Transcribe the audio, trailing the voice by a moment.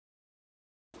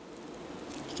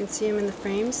can see them in the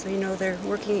frames, so you know they're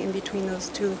working in between those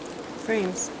two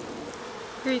frames.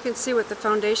 Here you can see what the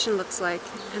foundation looks like,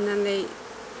 and then they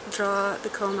draw the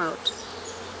comb out.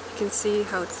 You can see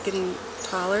how it's getting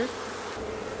taller.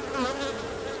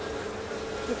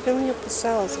 They're filling up the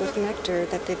cells with nectar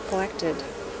that they've collected.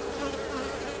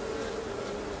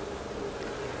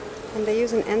 And they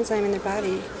use an enzyme in their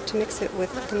body to mix it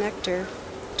with the nectar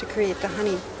to create the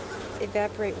honey. They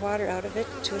evaporate water out of it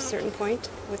to a certain point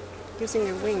with using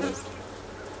their wings.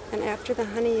 And after the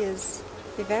honey is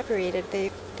evaporated,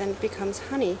 then it becomes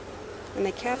honey, and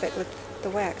they cap it with the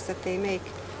wax that they make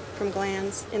from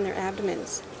glands in their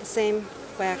abdomens, the same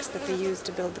wax that they use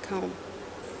to build the comb.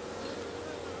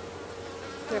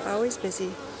 They're always busy.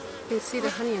 You can see the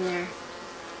honey in there.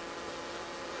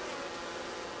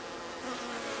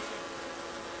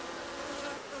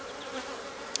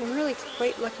 I'm really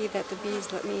quite lucky that the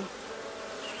bees let me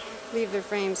leave their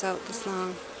frames out this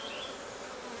long.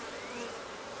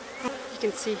 You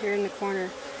can see here in the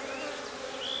corner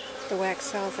the wax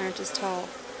cells aren't as tall,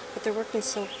 but they're working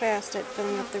so fast at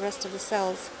filling up the rest of the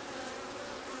cells.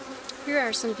 Here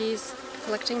are some bees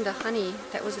collecting the honey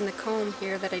that was in the comb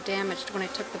here that I damaged when I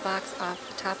took the box off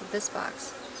the top of this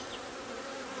box.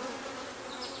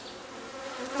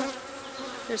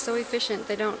 They're so efficient,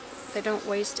 they don't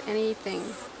waste anything.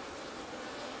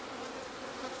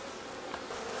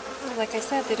 Like I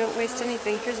said, they don't waste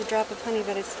anything. Here's a drop of honey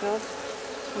that I spilled,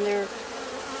 and they're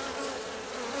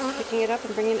picking it up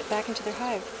and bringing it back into their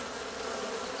hive.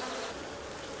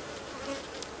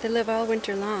 They live all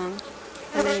winter long,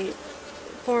 and they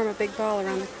form a big ball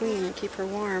around the queen and keep her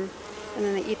warm, and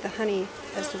then they eat the honey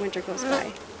as the winter goes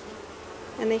by.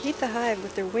 And they heat the hive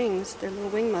with their wings, their little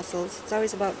wing muscles. It's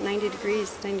always about 90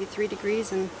 degrees, 93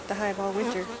 degrees in the hive all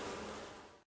winter.